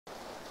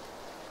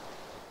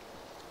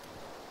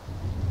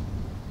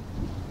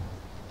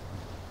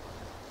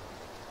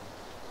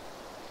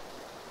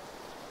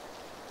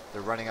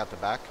They're running out the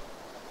back.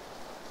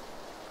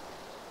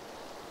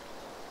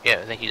 Yeah,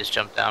 I think he just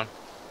jumped down.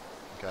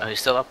 Okay. Oh, he's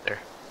still up there.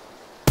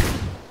 I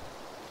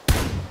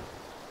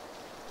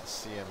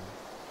see him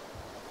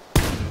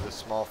through the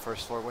small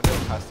first floor window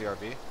past the RV.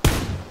 Can't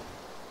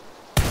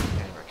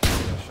even I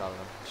got a shot at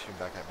him. He's shooting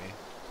back at me.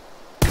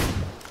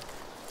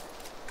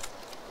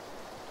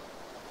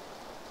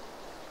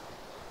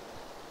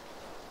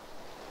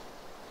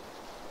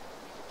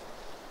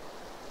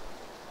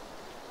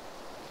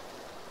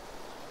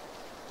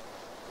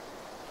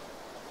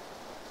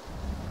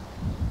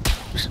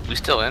 We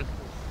still in?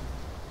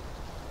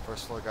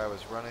 First floor guy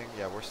was running.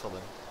 Yeah, we're still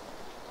in.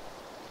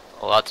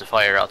 Oh, lots of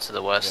fire out to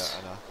the west.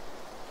 Yeah, I know.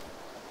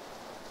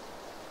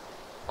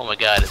 Oh my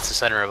god, it's the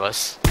center of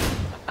us.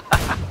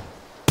 I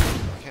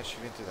can't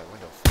shoot in through that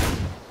window.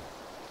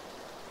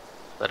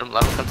 Let him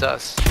come to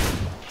us. I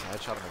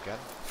headshot him again.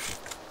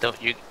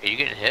 Are you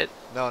getting hit?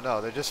 No,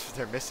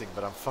 they're missing,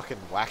 but I'm fucking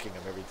whacking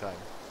them every time.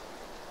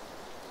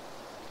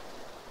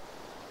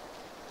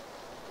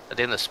 Are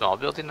they in the small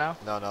building now?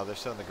 No, they're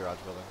still in the garage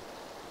building.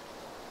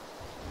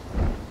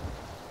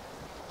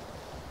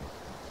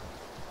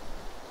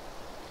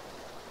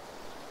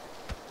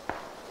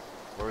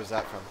 Where was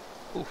that from?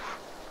 Oof.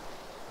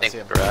 I see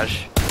him.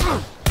 Garage.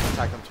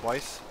 Attacked him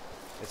twice.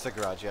 It's the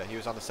garage, yeah. He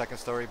was on the second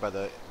story by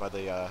the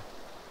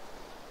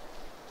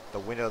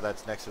window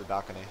that's next to the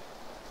balcony.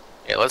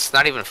 Yeah, let's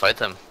not even fight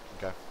them.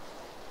 Okay.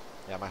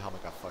 Yeah, my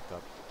helmet got fucked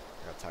up.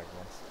 I got tagged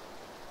once.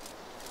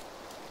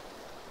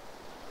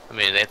 I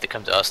mean, they have to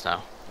come to us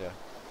now. Yeah.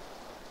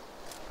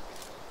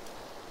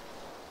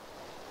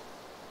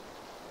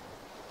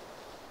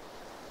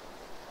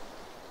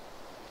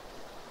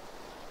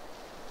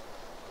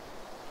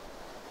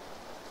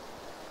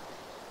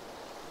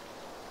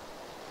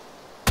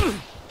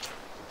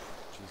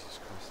 Jesus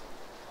Christ.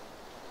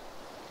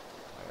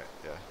 Alright,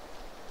 yeah.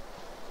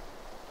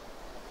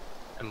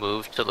 I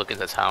moved to look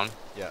into town.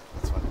 Yeah,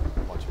 that's fine.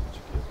 I'm watching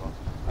GP as well.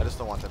 I just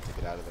don't want them to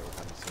get out of there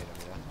without me seeing them,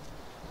 you know?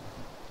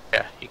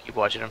 Yeah, you keep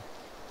watching him.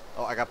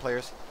 Oh, I got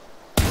players.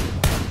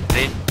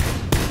 Nade?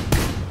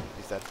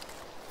 He's dead.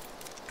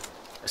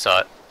 I saw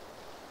it.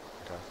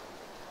 Okay.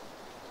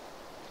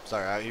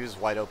 Sorry, he was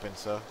wide open,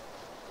 so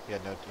he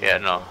had no. Yeah,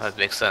 no, chance. that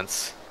makes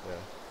sense. Yeah.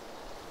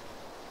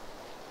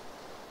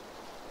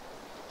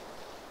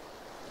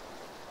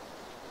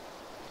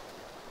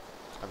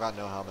 I've got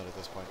no helmet at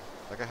this point.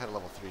 Like I had a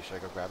level 3. Should I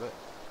go grab it?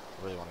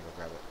 I really want to go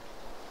grab it.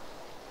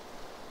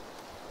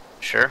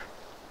 Sure.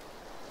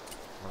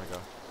 I'm gonna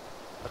go.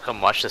 I'll come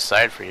watch this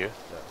side for you.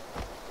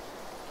 Yeah.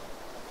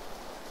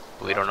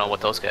 We don't know what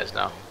those guys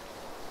know.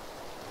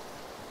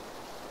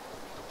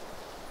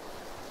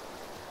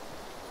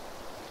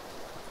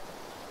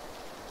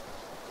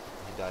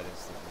 He died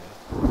instantly.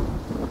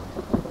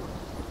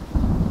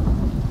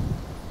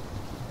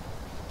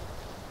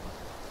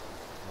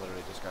 I'm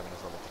literally just grabbing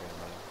his level 3 and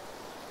running.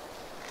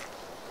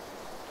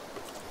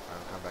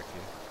 Alright, I'll come back to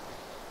you.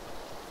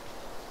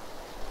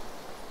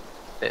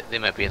 They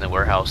might be in the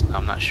warehouse.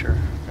 I'm not sure.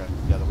 Okay.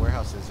 Yeah, the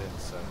warehouse is in,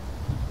 so.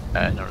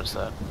 I noticed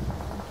that.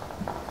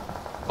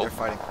 They're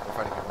fighting people.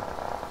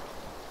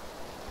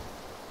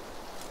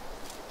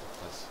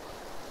 Nice.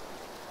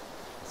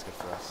 That's good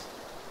for us.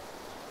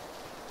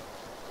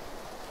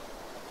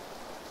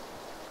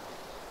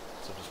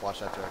 So just watch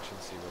that direction,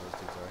 see where those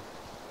dudes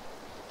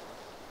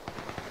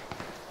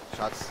are.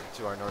 Shots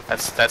to our north.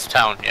 That's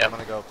town. Yeah. I'm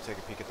gonna go take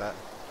a peek at that.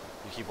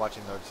 You keep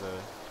watching towards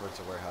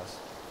the warehouse.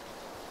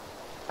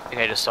 I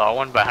think I just saw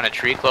one behind a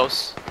tree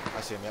close.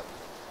 I see him. Yep.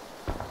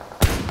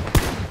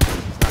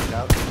 He's knocked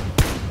out.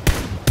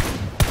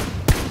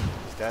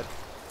 He's dead.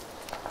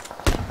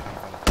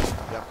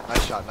 Yep.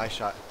 Nice shot. Nice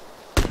shot.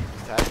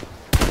 He's tagged.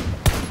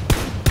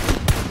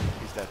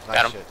 He's dead.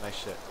 Nice shit. Nice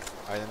shit.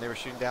 All right. Then they were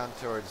shooting down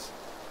towards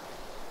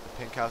the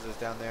pink houses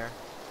down there.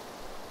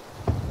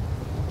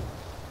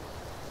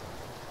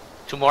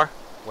 Two more.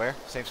 Where?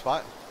 Same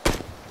spot?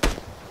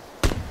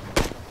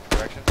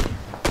 Direction?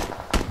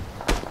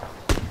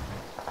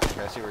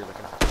 Okay, I see where you're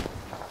looking.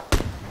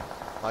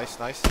 Nice,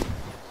 nice.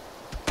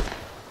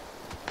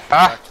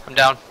 Ah, I'm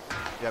down.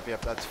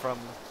 Yep, that's from...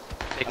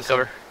 Taking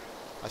cover.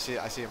 I see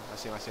him.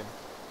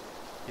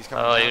 He's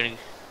coming Oh, down.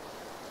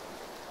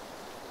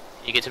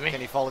 you get to me? Can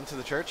he fall into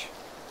the church?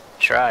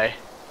 Try.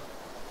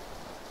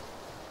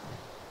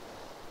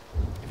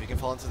 If you can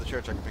fall into the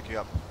church, I can pick you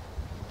up.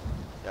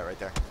 Yeah, right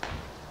there.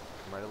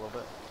 Come right a little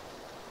bit.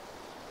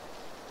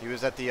 He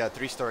was at the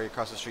 3-story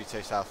across the street,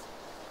 say south.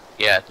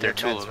 Yeah, there are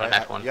two of them right? in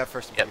that one. You have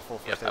full first Yep,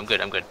 aid. I'm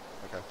good.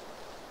 Okay.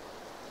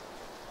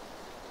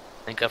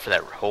 Thank God for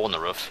that hole in the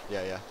roof.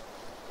 Yeah.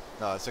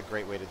 No, it's a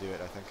great way to do it,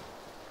 I think.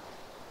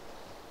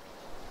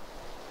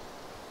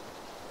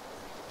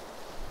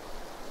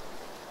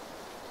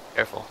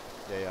 Careful.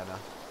 Yeah, no.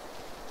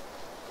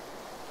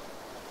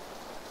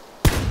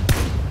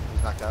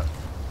 He's knocked out.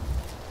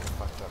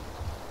 Fucked up.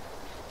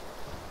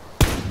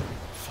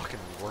 Fucking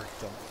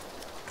worked him.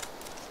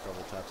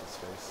 Double tapped his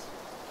face.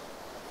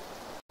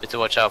 We have to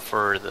watch out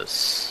for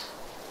this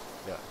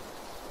Yeah.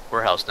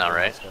 warehouse now,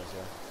 right? Those guys,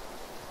 yeah.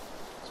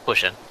 Let's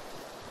push in.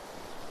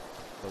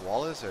 The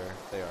wall is, or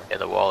they are? Yeah,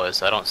 the wall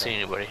is. I don't see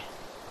anybody.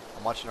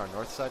 I'm watching our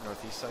north side,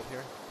 northeast side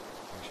here.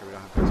 Make sure we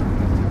don't have guys coming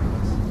down top of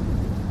us.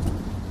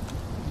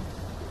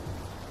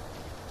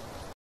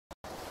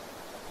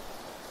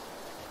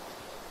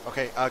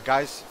 Okay,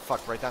 guys,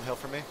 fuck, right downhill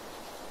from me.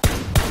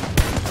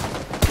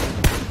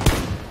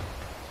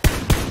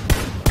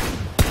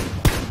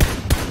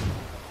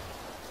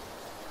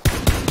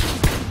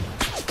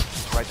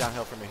 Right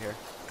downhill from me here.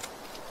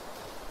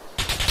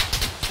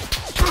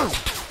 I'm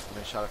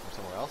gonna shot it from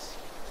somewhere else.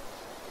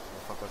 Where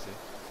the fuck was he?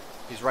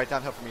 He's right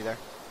downhill from me there.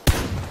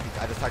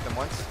 I just tagged him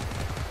once.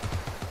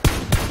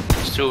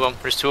 There's two of them.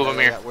 There's two of them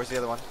here. Yeah. Where's the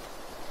other one?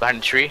 Behind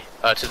the tree.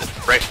 To the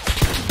right.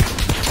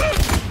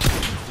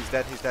 He's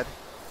dead, he's dead.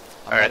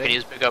 Alright, can you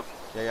just pick up?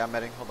 Yeah, I'm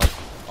medding. Hold on.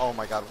 Oh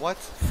my god, what?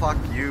 Fuck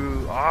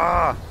you.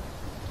 Ah!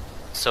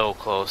 So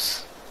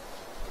close.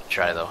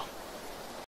 Try though.